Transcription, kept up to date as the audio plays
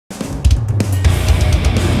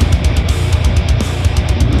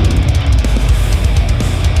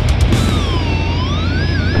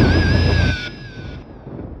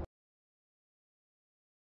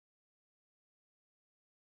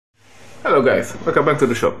Hello guys, welcome back to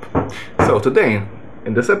the shop. So today,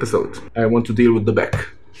 in this episode, I want to deal with the back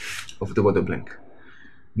of the body blank.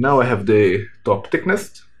 Now I have the top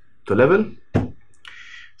thickness to level,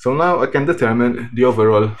 so now I can determine the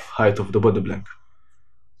overall height of the body blank,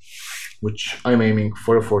 which I'm aiming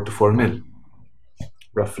for a 44 mil,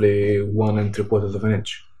 roughly 1 3/4 of an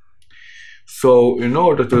inch. So in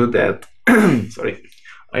order to do that,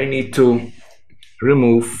 I need to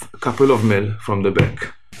remove a couple of mil from the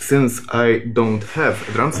back. Since I don't have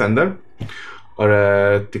a drum sander or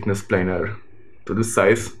a thickness planer to this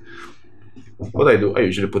size, what I do, I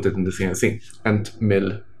usually put it in the CNC and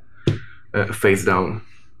mill face down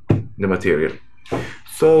the material.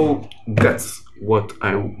 So that's what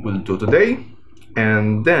I will do today,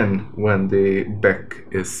 and then when the back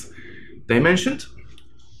is dimensioned,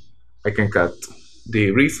 I can cut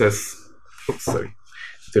the recess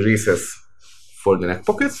for the neck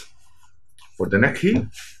pockets, for the neck heel,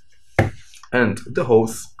 and the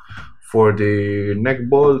holes for the neck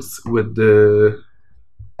bolts with the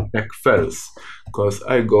neck ferrules, because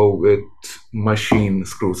I go with machine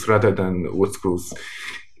screws rather than wood screws.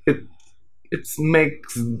 It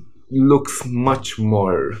looks much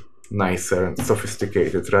more nicer and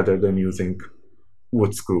sophisticated rather than using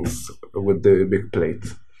wood screws with the big plate.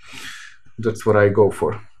 That's what I go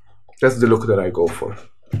for. That's the look that I go for.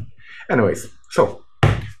 Anyways, so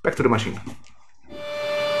back to the machine.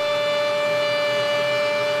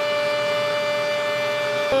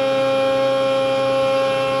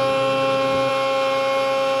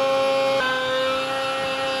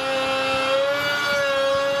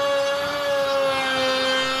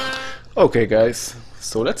 Okay guys,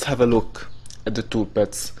 so let's have a look at the tool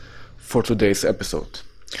paths for today's episode.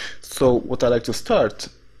 So what I like to start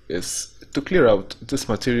is to clear out this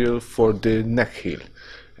material for the neck heel,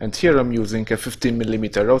 and here I'm using a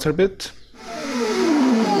 15mm router bit.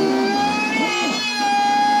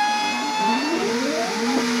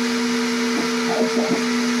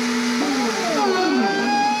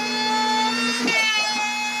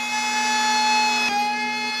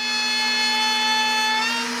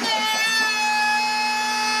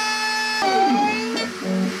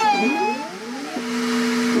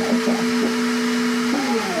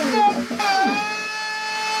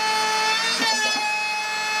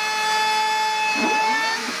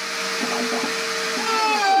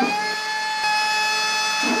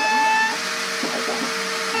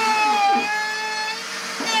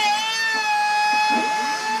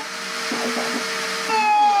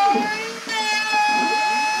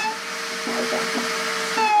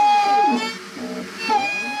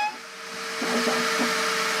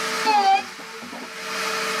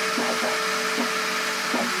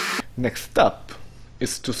 Next up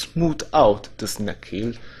is to smooth out this neck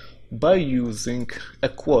heel by using a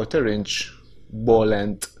 1/4 inch ball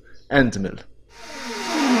end mill.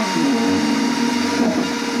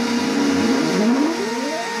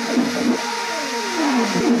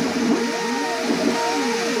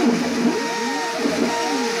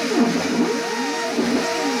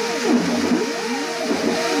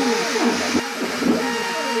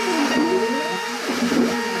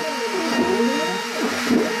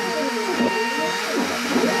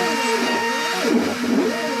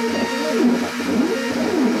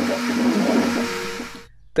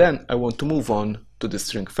 Then I want to move on to the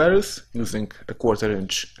string ferrules using a 1/4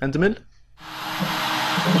 inch end mill.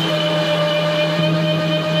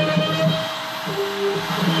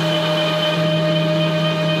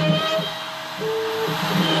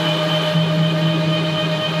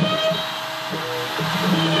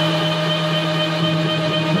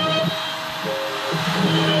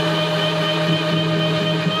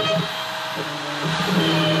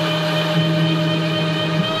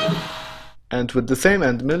 And with the same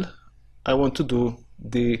end mill, I want to do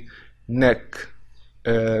the neck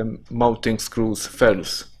mounting screws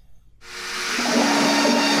ferrules.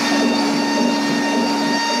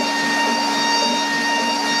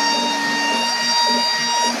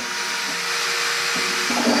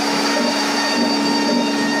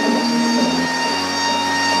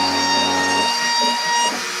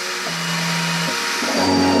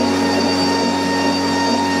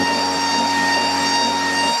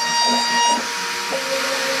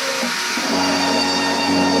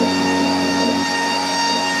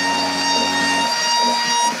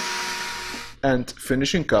 And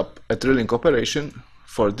finishing up a drilling operation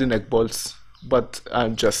for the neck bolts, but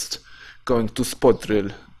I'm just going to spot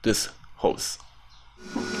drill this hose.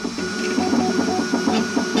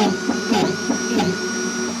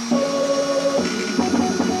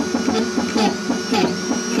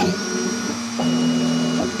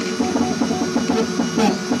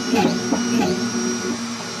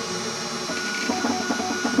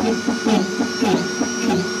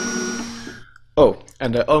 Oh,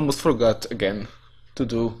 and I almost forgot again to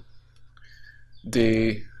do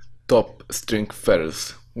the top string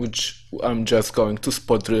ferrules, which I'm just going to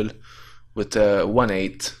spot drill with a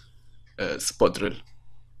 1/8 spot drill.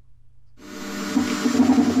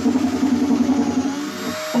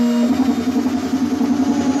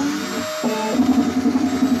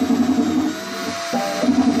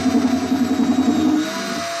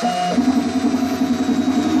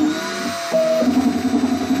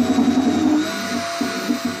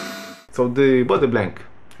 So the body blank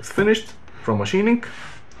is finished from machining.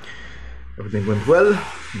 Everything went well.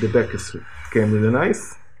 The back came really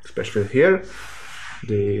nice, especially here,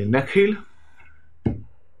 the neck heel.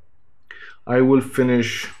 I will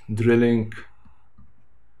finish drilling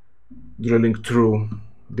through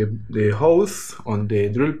the holes on the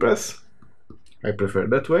drill press. I prefer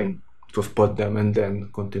that way, to spot them and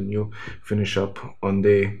then finish up on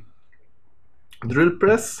the drill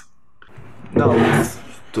press. Now it's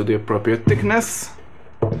to the appropriate thickness.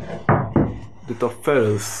 The top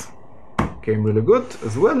ferrules came really good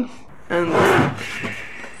as well. And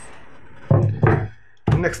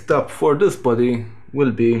the next step for this body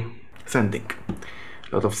will be sanding.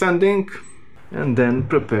 A lot of sanding, and then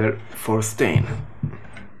prepare for stain.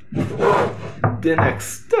 The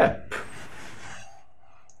next step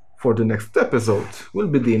for the next episode will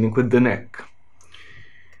be dealing with the neck.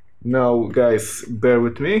 Now guys, bear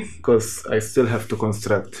with me, because I still have to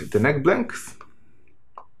construct the neck blanks,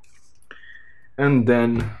 and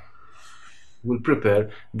then we'll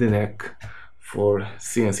prepare the neck for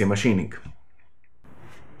CNC machining.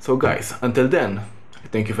 So guys, until then,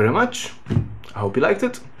 thank you very much. I hope you liked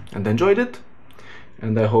it and enjoyed it,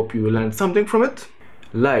 and I hope you learned something from it.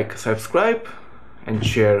 Like, subscribe, and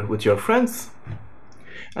share with your friends,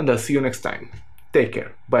 and I'll see you next time. Take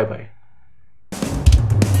care. Bye bye.